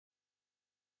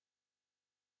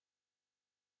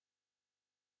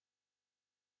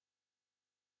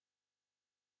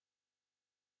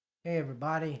Hey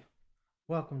everybody,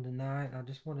 welcome tonight. I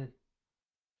just want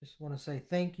to say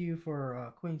thank you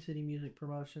for Queen City Music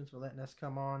Promotions for letting us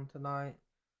come on tonight.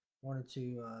 Wanted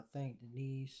to thank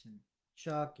Denise and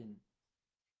Chuck and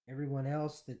everyone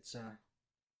else that's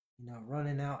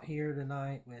running out here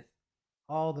tonight with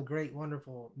all the great,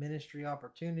 wonderful ministry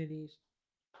opportunities.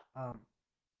 Um,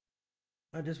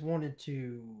 I just wanted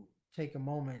to take a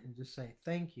moment and just say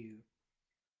thank you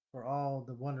for all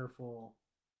the wonderful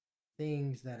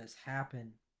things that has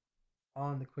happened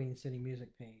on the Queen City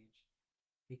Music page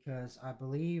because I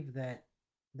believe that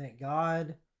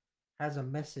God has a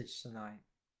message tonight.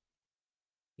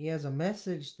 He has a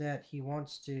message that he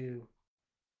wants to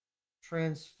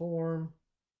transform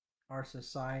our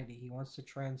society. He wants to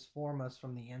transform us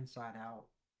from the inside out.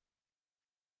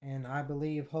 And I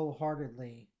believe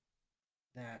wholeheartedly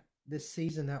that this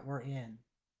season that we're in,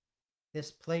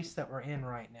 this place that we're in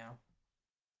right now,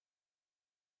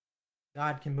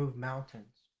 God can move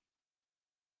mountains.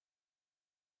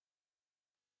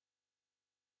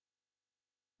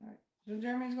 All right. So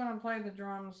Jeremy's going to play the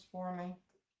drums for me.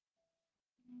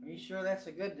 Are you sure that's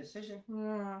a good decision?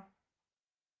 Yeah.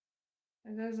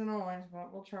 It isn't always,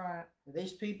 but we'll try it. Did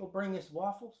these people bring us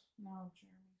waffles? No,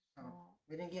 Jeremy. Oh,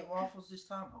 we didn't get waffles this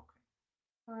time? Okay.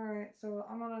 All right. So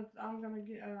I'm gonna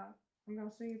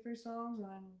sing you 3 songs, and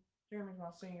then Jeremy's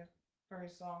gonna sing you 3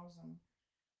 songs, and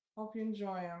hope you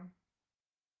enjoy them.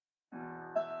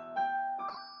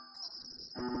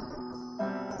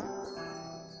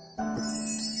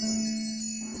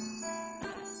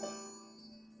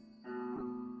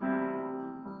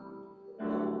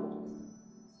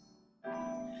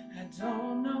 I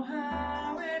don't know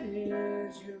how it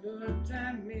is you looked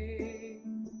at me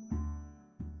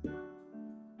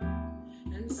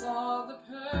and saw the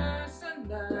person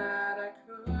that I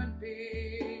could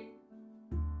be.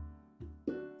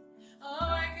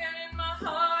 Awakening in my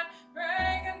heart,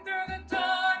 breaking through the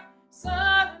dark,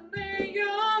 suddenly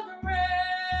your grace,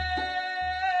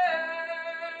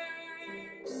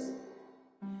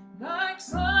 like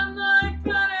sunlight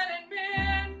burning at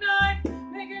midnight,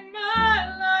 making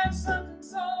my life something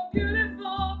so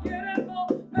beautiful,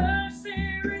 beautiful.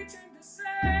 Mercy reaching to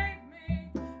save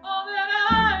me. All that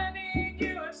I need,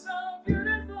 you are so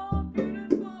beautiful,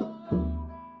 beautiful.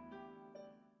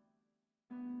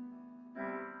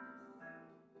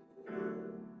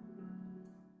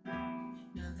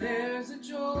 Now there's a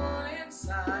joy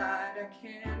inside I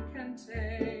can't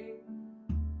contain.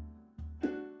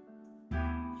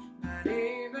 Not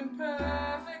even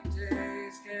perfect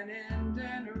days can end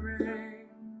in rain.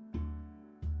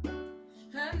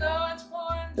 And though it's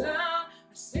pouring down, I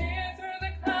see it through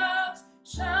the clouds,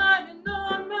 shining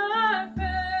on my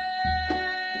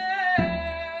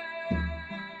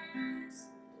face.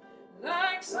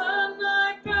 Like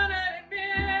sunlight burning at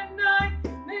midnight,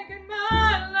 making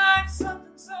my life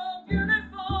something so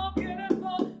beautiful,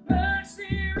 beautiful.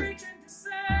 Mercy reaching to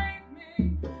save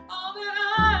me. All that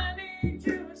I need,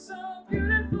 you are so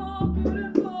beautiful,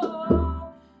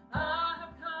 beautiful. I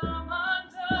have come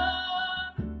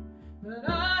undone, but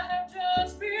I have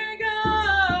just begun,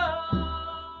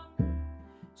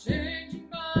 changing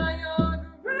by your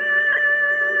grace.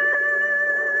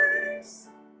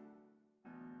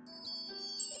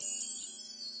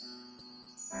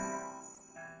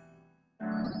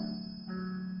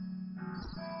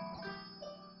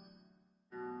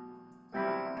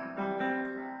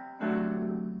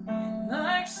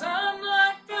 Like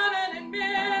sunlight burning at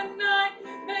midnight,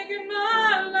 making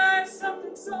my life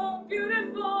something so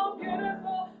beautiful,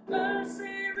 beautiful.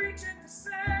 Mercy reaching to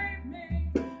save me.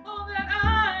 All that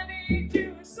I need,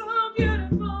 you are so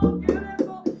beautiful,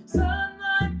 beautiful.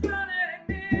 Sunlight burning at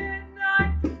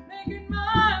midnight, making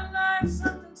my life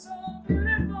something so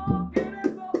beautiful,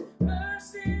 beautiful.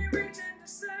 Mercy reaching to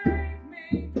save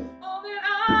me. All that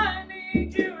I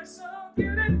need, you are so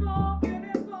beautiful,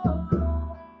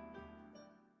 beautiful.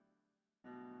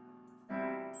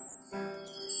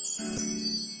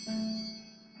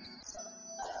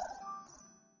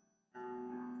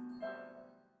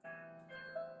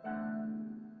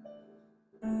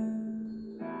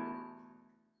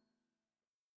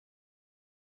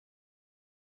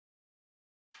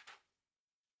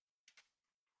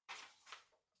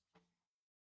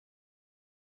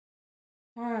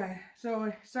 Alright, so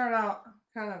we start out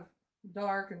kind of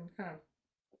dark and kind of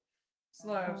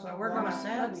slow, so we're Mama gonna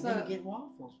said we didn't get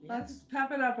waffles. let's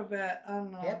pep it up a bit,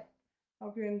 and Yep.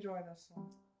 hope you enjoy this one.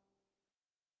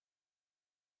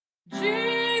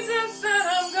 Jesus said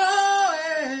I'm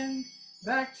going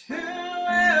back to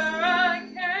where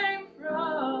I came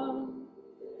from.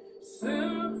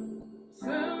 Soon,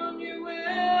 soon you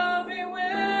will be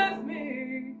with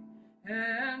me,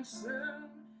 and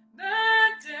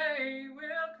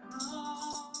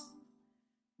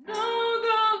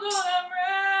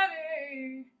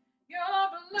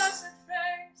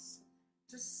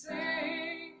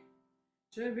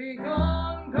to be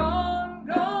gone, gone,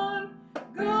 gone,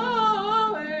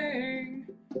 going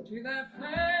to that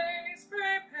place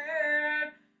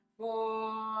prepared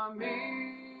for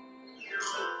me.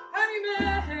 Have you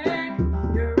made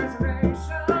your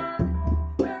reservation?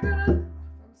 I'm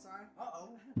sorry.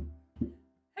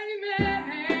 Have you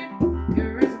made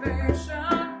your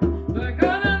reservation? We're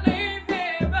gonna leave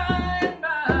here by and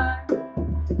by.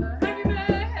 Have you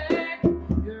made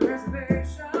your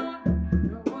reservation?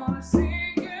 Don't wanna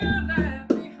see you left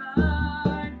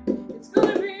behind. It's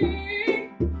gonna be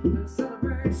a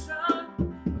celebration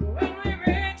when we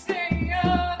reach the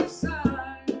other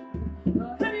side.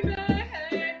 Have you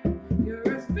made your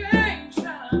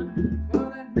reservation for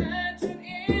that mansion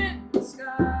in the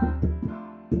sky?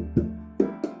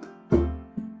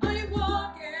 Are you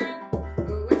walking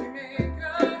with your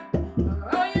maker, or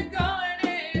are you going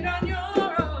it on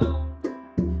your own?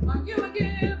 Are you a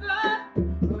giver,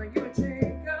 or are you a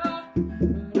taker?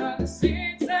 What are the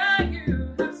seeds that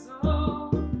you have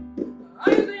sown?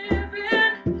 Are you living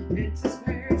in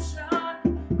anticipation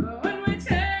when we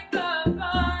take the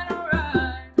final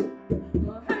ride?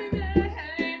 Or have you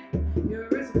made your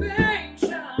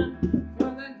reservation for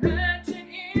that mansion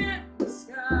in the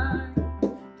sky?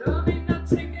 Don't need no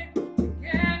ticket to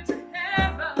get to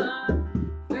heaven.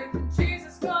 Faith in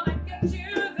Jesus gonna get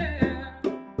you there.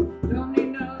 Don't need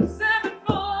no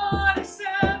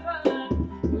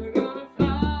 747. We're gonna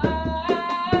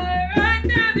fly right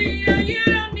there. The air. You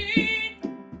don't need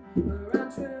a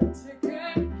round trip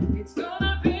ticket. It's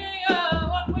gonna be a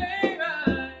one-way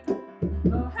ride.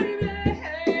 Oh, have you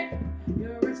made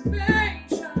your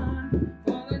reservation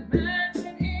for that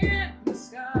mansion in the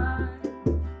sky?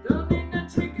 Don't need no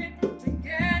ticket to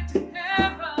get to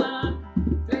heaven.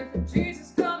 Faith in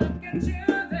Jesus gonna get you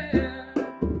there.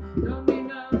 Don't need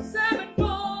no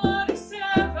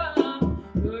 747.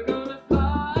 We're gonna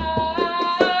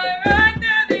fly right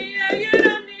there. The air. You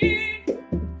don't need a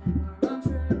round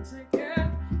trip ticket.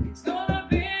 It's gonna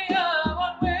be a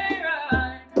one-way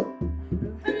ride.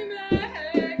 Have you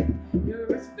made your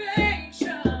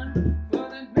reservation for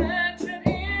that mansion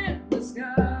in the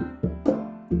sky?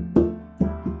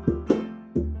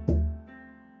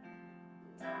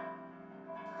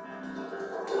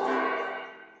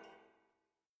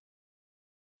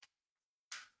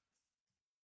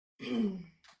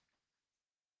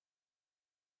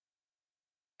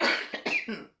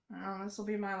 This will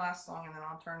be my last song, and then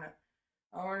I'll turn it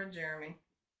over to Jeremy.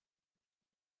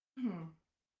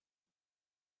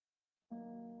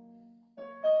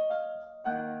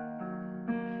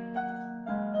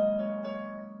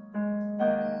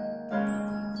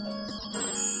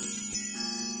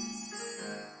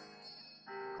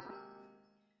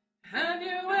 Have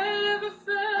you ever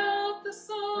felt the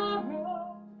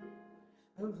sorrow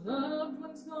of loved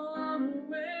ones gone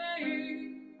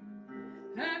away?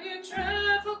 Have you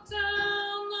traveled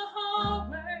down the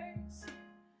hallways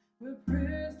where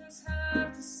prisoners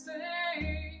have to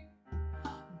stay?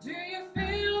 Do you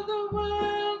feel the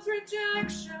world's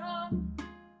rejection?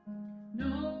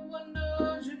 No one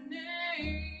knows your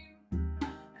name,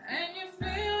 and you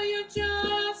feel you're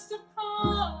just a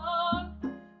pawn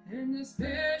in this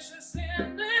vicious,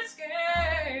 endless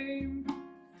game.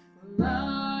 Well,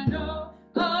 I know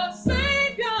a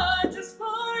Savior just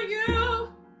for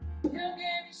you. He'll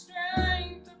give you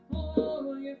strength to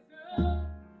pull you through.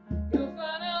 You'll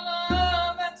find a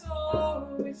love that's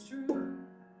always true.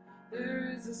 There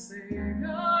is a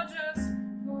Savior just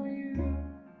for you.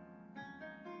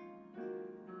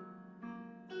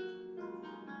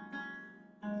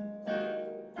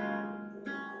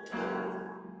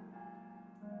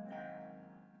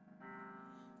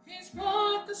 He's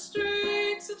brought the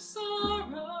streets of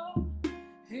sorrow.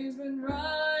 He's been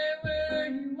right where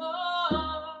you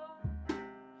are.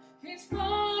 He's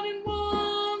fought and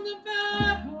won the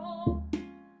battle.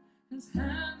 His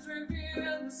hands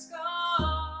reveal the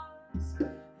scars,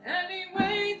 and he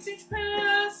waits each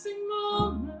passing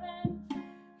moment.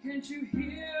 Can't you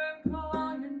hear him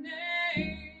call your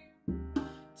name?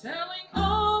 Telling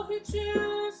all who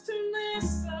choose to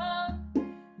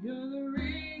listen, you're the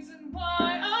reason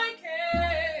why I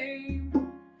came.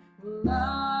 Well,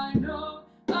 I know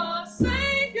a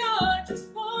Savior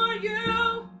just for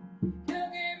you. He'll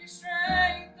give you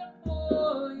strength to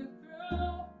pull you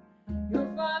through.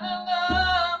 You'll find a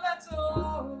love that's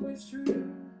always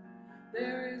true.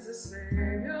 There is a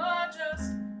Savior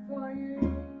just for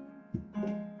you.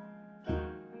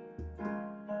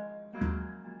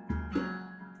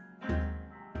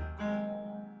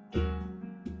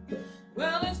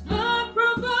 Well, his blood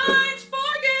provides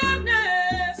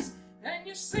forgiveness, and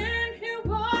your sin he'll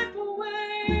wipe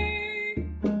away.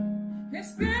 His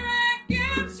Spirit gives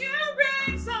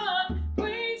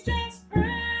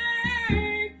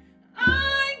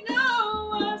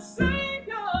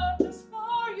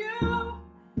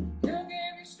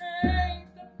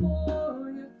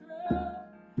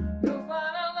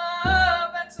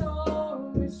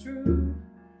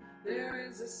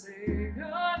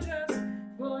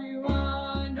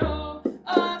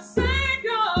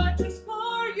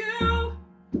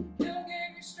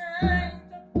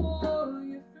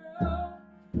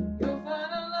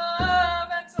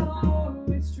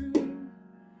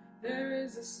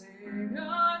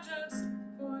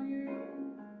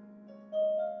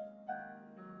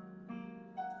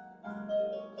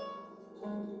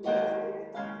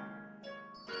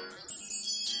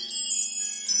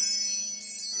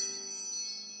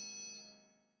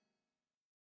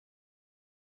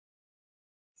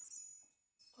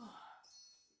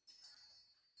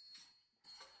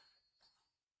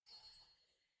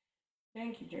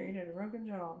Thank you, Jerry. You did a real good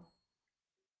job.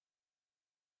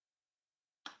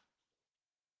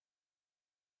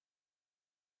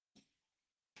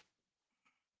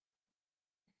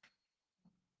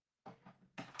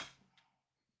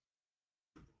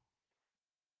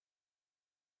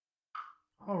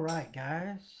 All right,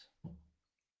 guys.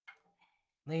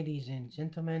 Ladies and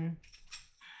gentlemen,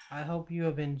 I hope you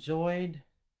have enjoyed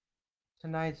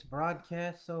tonight's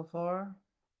broadcast so far.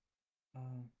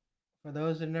 For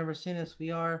those that have never seen us, we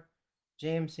are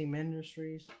JMC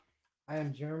Ministries. I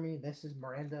am Jeremy. This is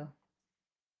Miranda.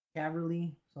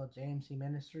 Caverley, so JMC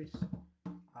Ministries.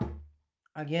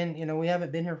 Again, we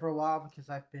haven't been here for a while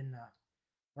because I've been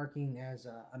working as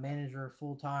a manager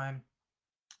full time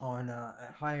on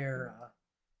a higher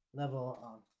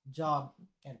level job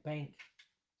at bank.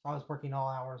 So I was working all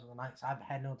hours of the night, so I've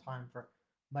had no time for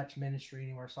much ministry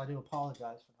anywhere. So I do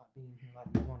apologize for not being here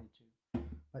like we wanted to.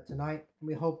 But tonight,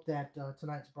 we hope that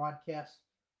tonight's broadcast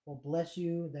will bless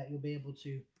you, that you'll be able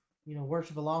to,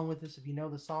 worship along with us. If you know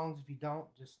the songs, if you don't,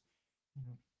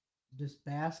 just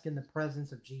bask in the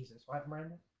presence of Jesus. Right,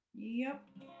 Miranda? Yep.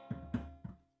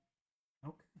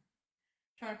 Okay.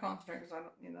 Trying to concentrate because I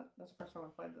don't. That's the first time I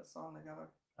played this song together.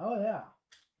 Oh yeah.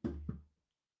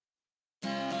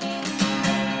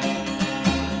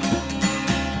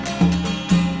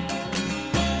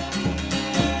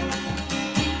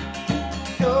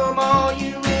 Come on,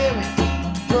 you women.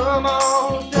 Come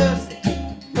on, Dusty.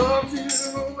 Come to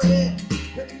the way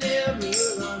that never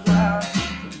runs out.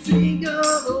 Drink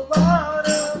of the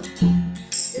water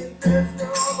and there's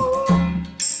no more.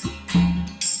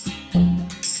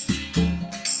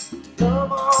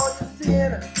 Come on, you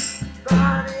sinners,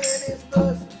 riding his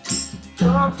mercy.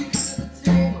 Come to the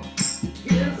table,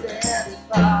 he'll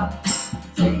satisfy.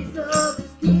 Taste of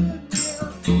his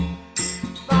goodness,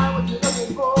 find what you're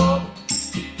looking for.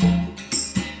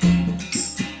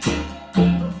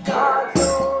 God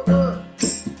so good,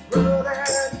 world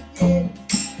that he gave,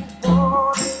 he's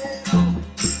born in home,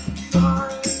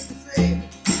 sorry to say,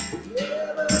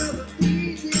 never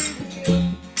believes in him,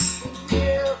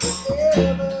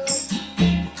 forever.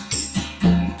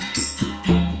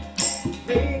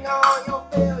 Bring all your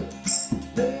failures,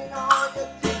 bring all your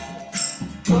tears,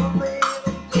 come lay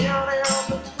them down at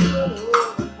the foot of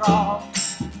the cross.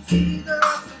 Jesus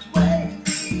is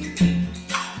waiting,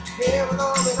 heaven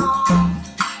open arms,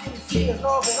 and he sees us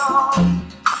open arms.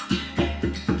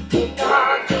 And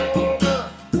God so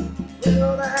loved,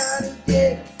 will that he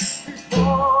gave us his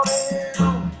born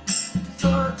on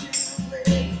Son to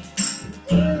live,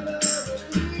 ever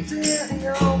believes in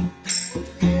him,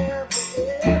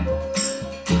 forever.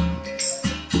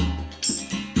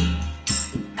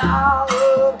 I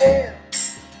love him,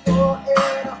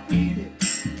 forever freedom.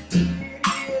 It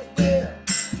is well,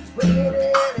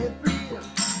 waiting in freedom.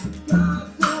 God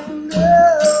so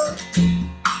loved,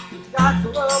 God so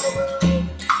loved the world.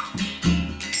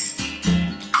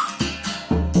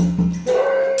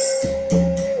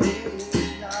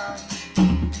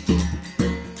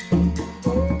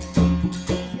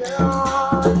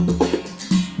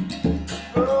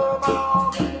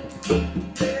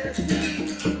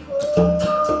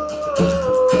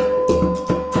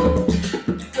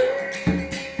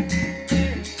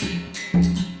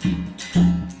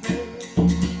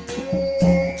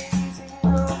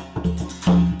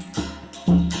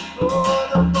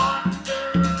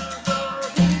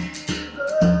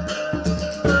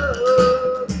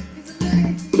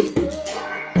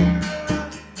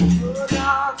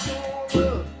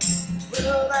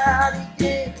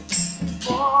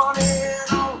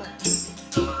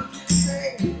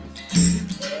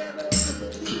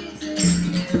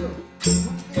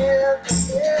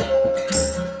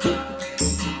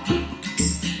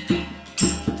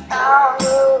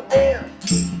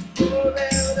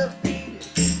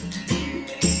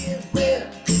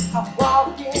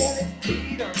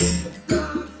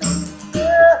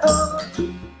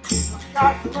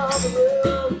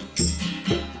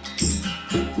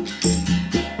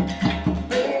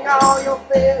 Bring all your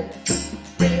failures,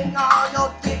 bring all your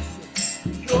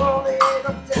addictions, you'll lay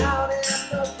them down at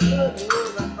the foot of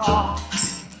the cross.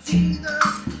 Jesus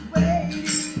is waiting,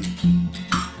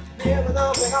 there with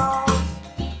open arms.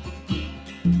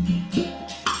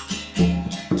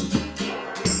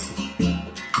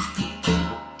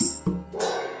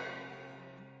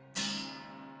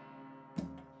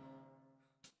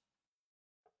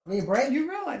 You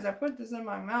realize I put this in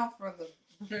my mouth for the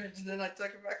bridge, then I took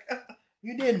it back out.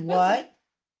 You did what?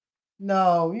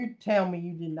 No, you tell me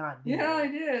you did not do Yeah, that. I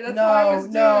did. That's what I was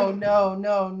doing.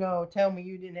 No. Tell me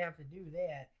you didn't have to do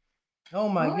that. Oh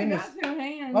my goodness. I got 2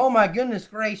 hands. Oh my goodness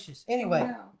gracious. Anyway, Oh,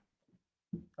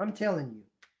 yeah. I'm telling you.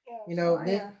 Yeah. You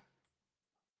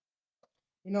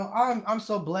know, I'm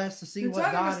so blessed to see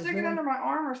what God is doing. Stick it under my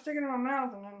arm or stick it in my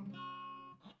mouth, and then.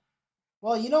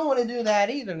 Well, you don't want to do that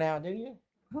either, now, do you?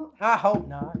 I hope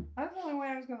not. That's the only way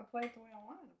I was going to play it the way I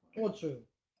wanted to play. Well, true.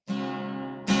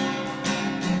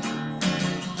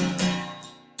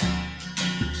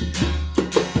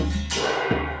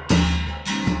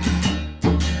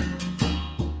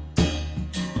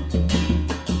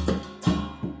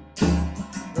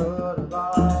 Lord of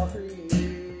all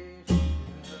creation,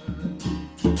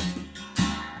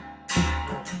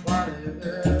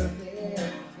 whatever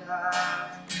things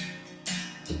God,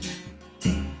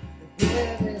 the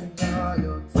heavens are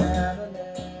your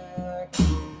tabernacle.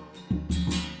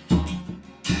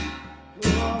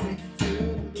 Glory to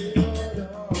the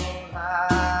Lord on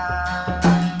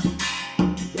high.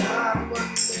 God,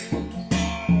 one thing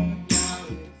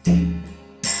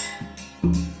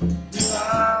you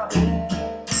are holy.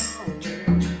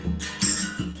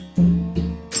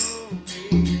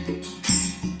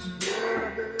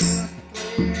 Universe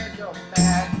declares your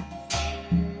majesty.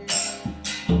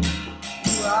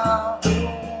 You are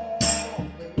holy.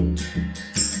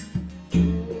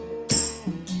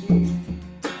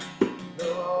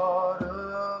 Lord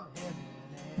of heaven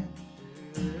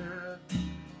and earth.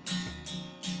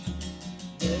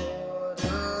 Lord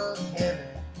of heaven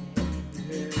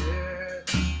and earth.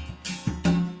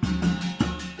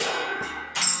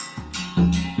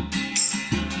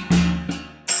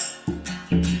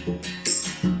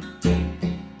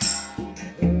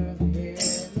 Early in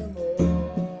the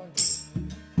morning,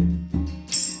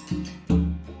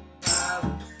 I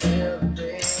will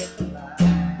celebrate the light.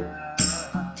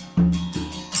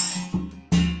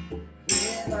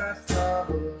 When I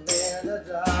stumble in the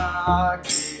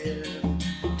darkness,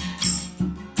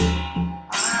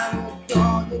 I will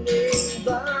call your name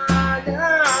by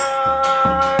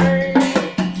night.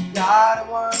 God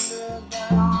wonders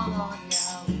down on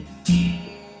Yahweh.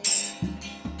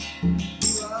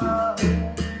 You are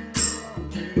holy.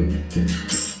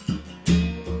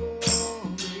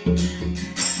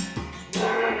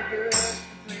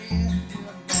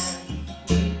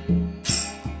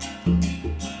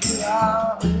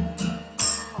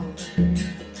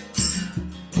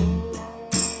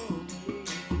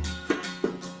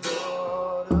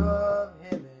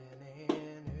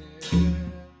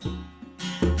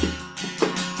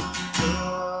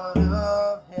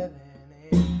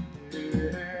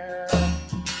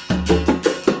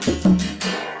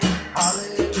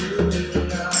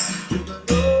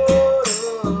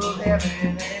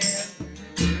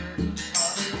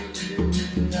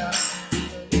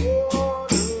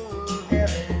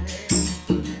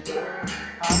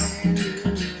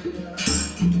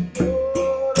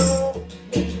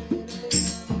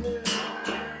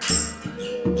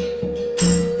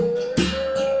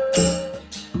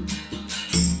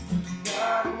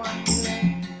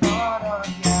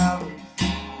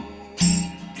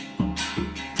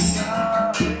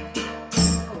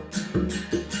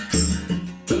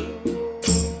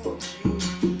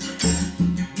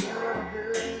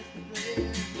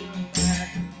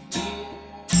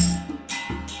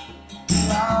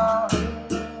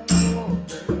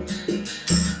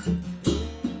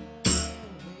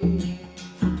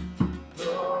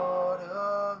 Lord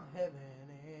of heaven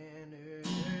and earth,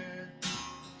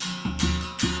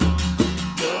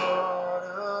 Lord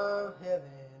of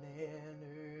heaven and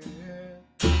earth.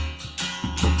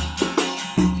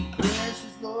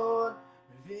 Precious Lord,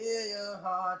 reveal your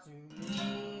heart to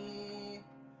me.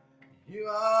 You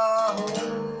are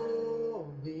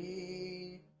holy,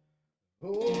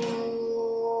 holy.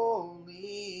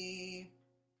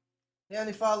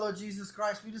 Heavenly Father, Lord Jesus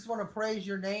Christ, we just want to praise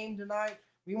your name tonight.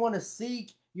 We want to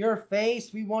seek your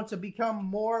face. We want to become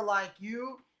more like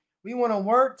you. We want to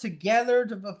work together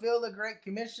to fulfill the Great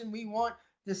Commission. We want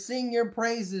to sing your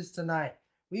praises tonight.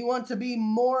 We want to be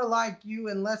more like you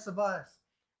and less of us.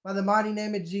 By the mighty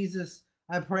name of Jesus,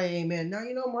 I pray, amen. Now,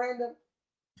 you know, Miranda,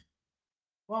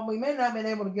 well, we may not have been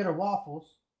able to get our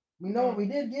waffles. We know what we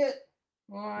did get.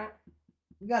 What?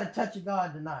 We got a touch of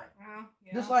God tonight.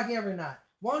 Yeah. Just like every night.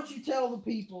 Why don't you tell the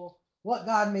people what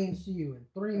God means to you in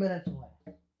 3 minutes or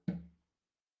less?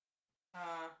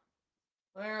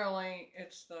 Literally,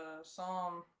 it's the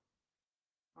Psalm.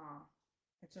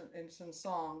 It's in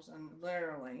Psalms, and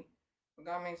literally, what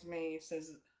God means to me, it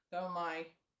says, "Though my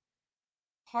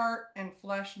heart and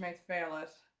flesh may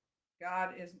faileth,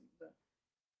 God is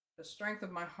the strength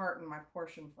of my heart and my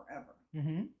portion forever."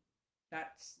 Mm-hmm.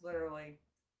 That's literally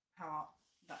how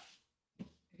that.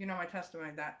 If you know my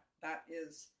testimony, that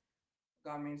is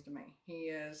what God means to me. He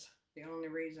is the only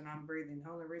reason I'm breathing, the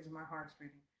only reason my heart's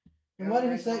beating. And what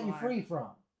did he set you free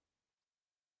from?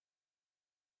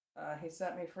 He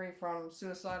set me free from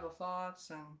suicidal thoughts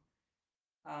and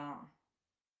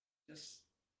just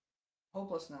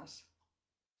hopelessness.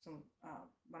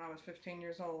 When I was 15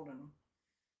 years old,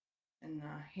 and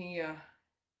he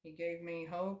gave me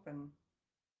hope, and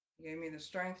he gave me the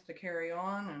strength to carry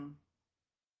on and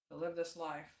to live this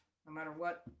life, no matter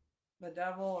what the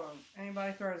devil or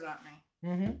anybody throws at me.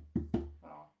 Mm-hmm. So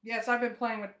yes, I've been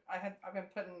playing with. I've been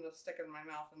putting the stick in my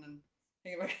mouth and then.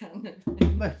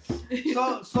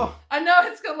 So I know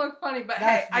it's gonna look funny, but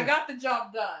hey, I got the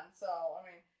job done. So I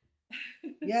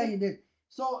mean, yeah, you did.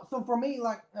 So for me,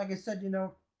 like I said,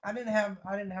 I didn't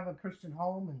have a Christian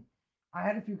home, and I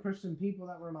had a few Christian people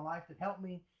that were in my life that helped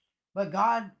me, but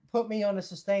God put me on a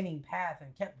sustaining path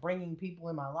and kept bringing people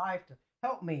in my life to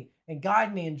help me and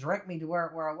guide me and direct me to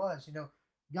where I was.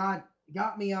 God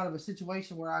got me out of a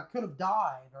situation where I could have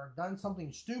died or done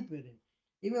something stupid, and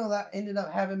even though that ended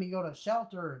up having me go to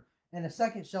shelter and a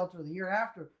second shelter the year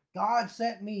after, God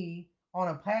set me on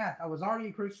a path. I was already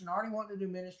a Christian, already wanting to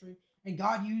do ministry, and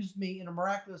God used me in a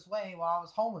miraculous way while I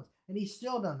was homeless. And He's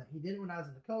still done that. He did it when I was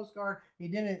in the Coast Guard. He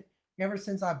did it ever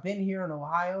since I've been here in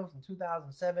Ohio in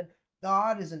 2007.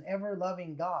 God is an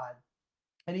ever-loving God,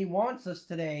 and He wants us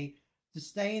today to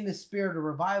stay in the spirit of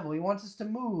revival. He wants us to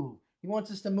move. He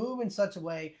wants us to move in such a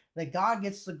way that God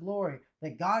gets the glory,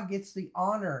 that God gets the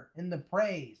honor and the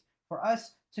praise, for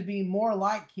us to be more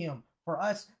like Him, for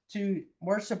us to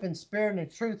worship in spirit and in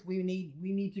truth. We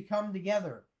need to come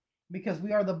together because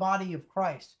we are the body of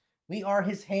Christ. We are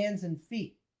His hands and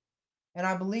feet. And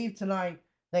I believe tonight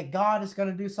that God is going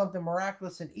to do something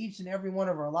miraculous in each and every one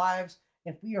of our lives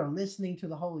if we are listening to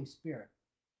the Holy Spirit.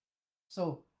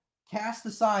 So cast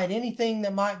aside anything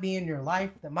that might be in your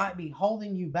life that might be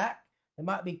holding you back, that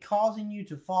might be causing you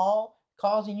to fall,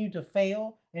 causing you to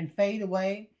fail and fade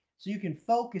away, so you can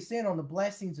focus in on the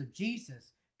blessings of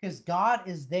Jesus, because God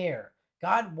is there.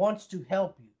 God wants to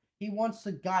help you. He wants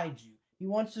to guide you. He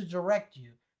wants to direct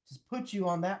you, to put you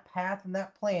on that path and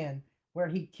that plan where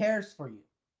He cares for you.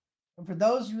 And for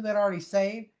those of you that are already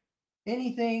saved,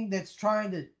 anything that's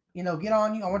trying to get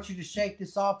on you, I want you to shake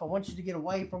this off. I want you to get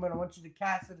away from it. I want you to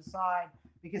cast it aside,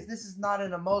 because this is not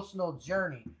an emotional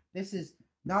journey. This is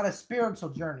not a spiritual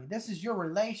journey. This is your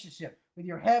relationship with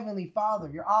your Heavenly Father,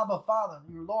 your Abba Father,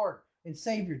 your Lord and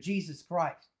Savior, Jesus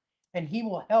Christ. And He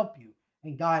will help you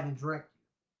and guide and direct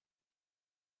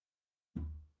you.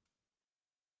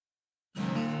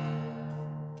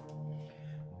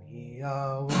 We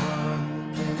are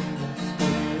one in the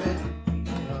Spirit. We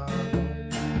are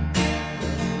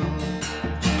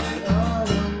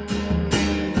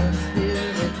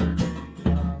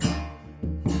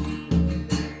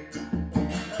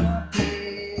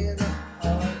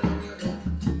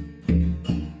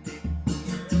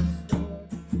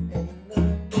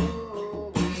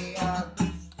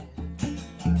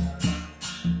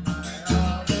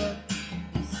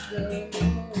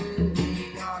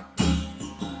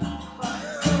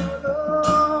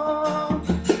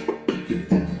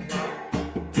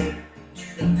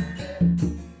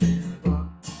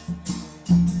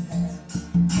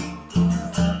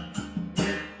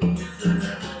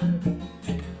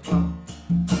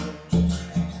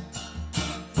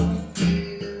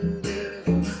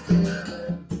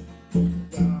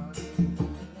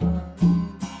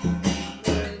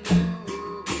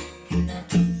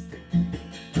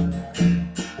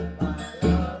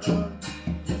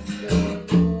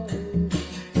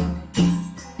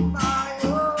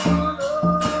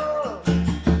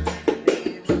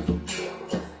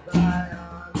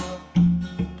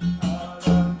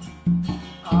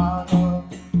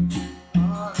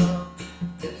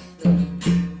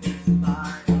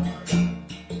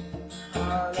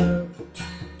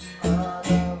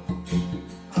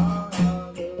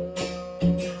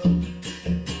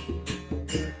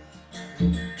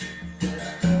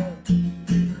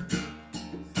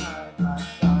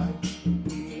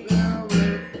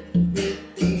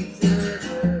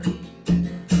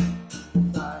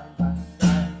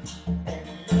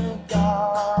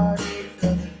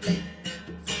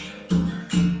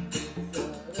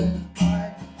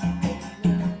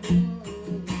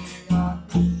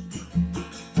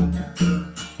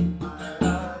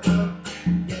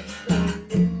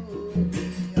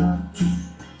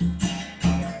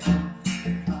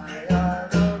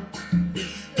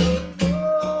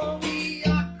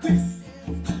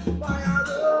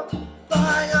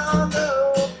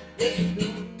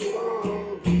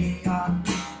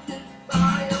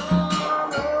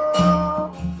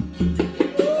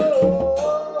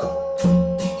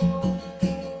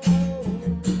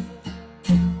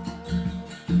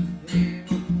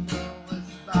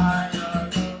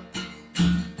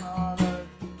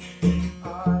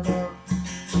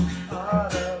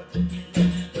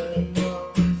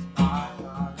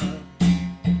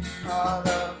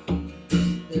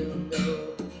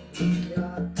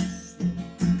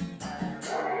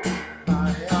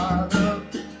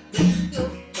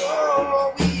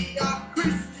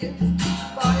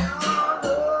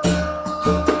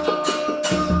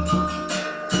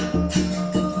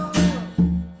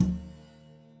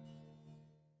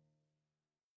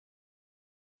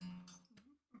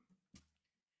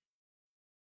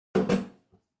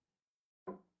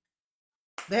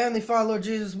Heavenly Father, Lord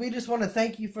Jesus, we just want to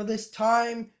thank you for this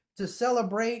time to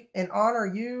celebrate and honor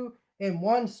you in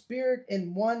one spirit,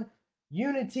 in one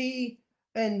unity,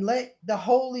 and let the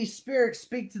Holy Spirit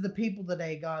speak to the people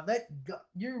today, God. Let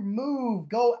your move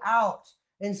go out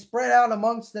and spread out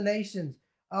amongst the nations,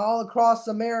 all across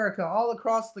America, all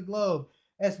across the globe,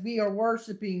 as we are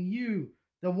worshiping you,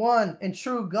 the one and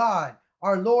true God,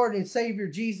 our Lord and Savior,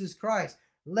 Jesus Christ.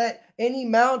 Let any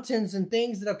mountains and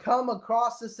things that have come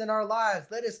across us in our lives,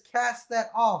 let us cast that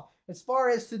off as far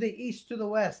as to the east, to the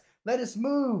west. Let us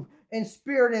move in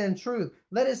spirit and in truth.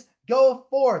 Let us go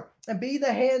forth and be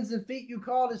the hands and feet you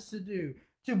called us to do,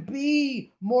 to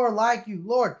be more like you.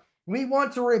 Lord, we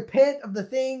want to repent of the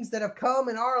things that have come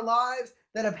in our lives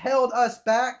that have held us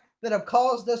back, that have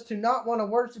caused us to not want to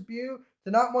worship you,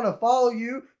 to not want to follow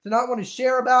you, to not want to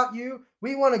share about you.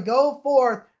 We want to go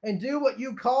forth and do what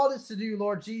you called us to do,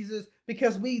 Lord Jesus,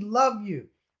 because we love you.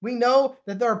 We know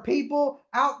that there are people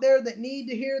out there that need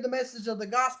to hear the message of the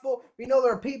gospel. We know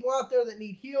there are people out there that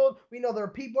need healed. We know there are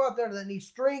people out there that need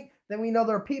strength. Then we know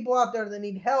there are people out there that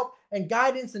need help and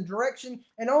guidance and direction.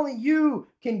 And only you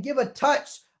can give a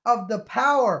touch of the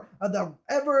power, of the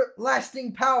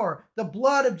everlasting power. The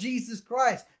blood of Jesus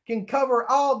Christ can cover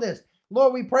all this.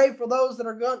 Lord, we pray for those that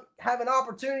are going to have an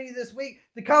opportunity this week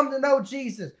to come to know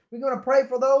Jesus. We're going to pray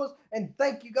for those and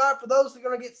thank you, God, for those that are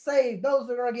going to get saved, those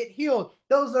that are going to get healed,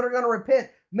 those that are going to repent.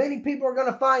 Many people are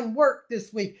going to find work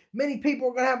this week. Many people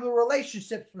are going to have their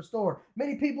relationships restored.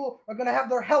 Many people are going to have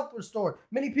their health restored.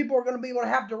 Many people are going to be able to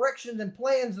have directions and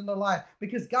plans in their life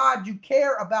because, God, you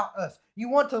care about us. You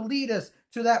want to lead us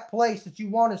to that place that you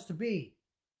want us to be.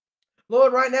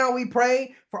 Lord, right now we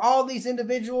pray for all these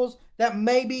individuals that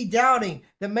may be doubting,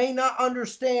 that may not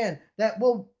understand, that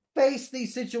will face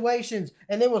these situations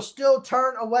and they will still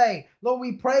turn away. Lord,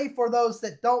 we pray for those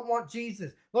that don't want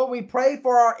Jesus. Lord, we pray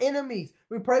for our enemies.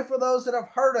 We pray for those that have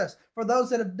hurt us, for those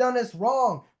that have done us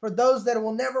wrong, for those that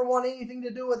will never want anything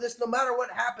to do with this no matter what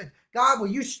happens. God, will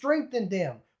you strengthen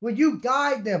them? Will you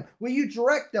guide them? Will you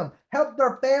direct them? Help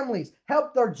their families,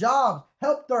 help their jobs,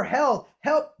 help their health,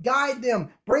 help guide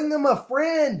them. Bring them a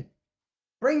friend.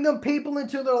 Bring them people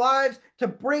into their lives to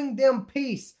bring them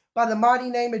peace. By the mighty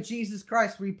name of Jesus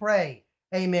Christ we pray.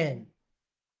 Amen.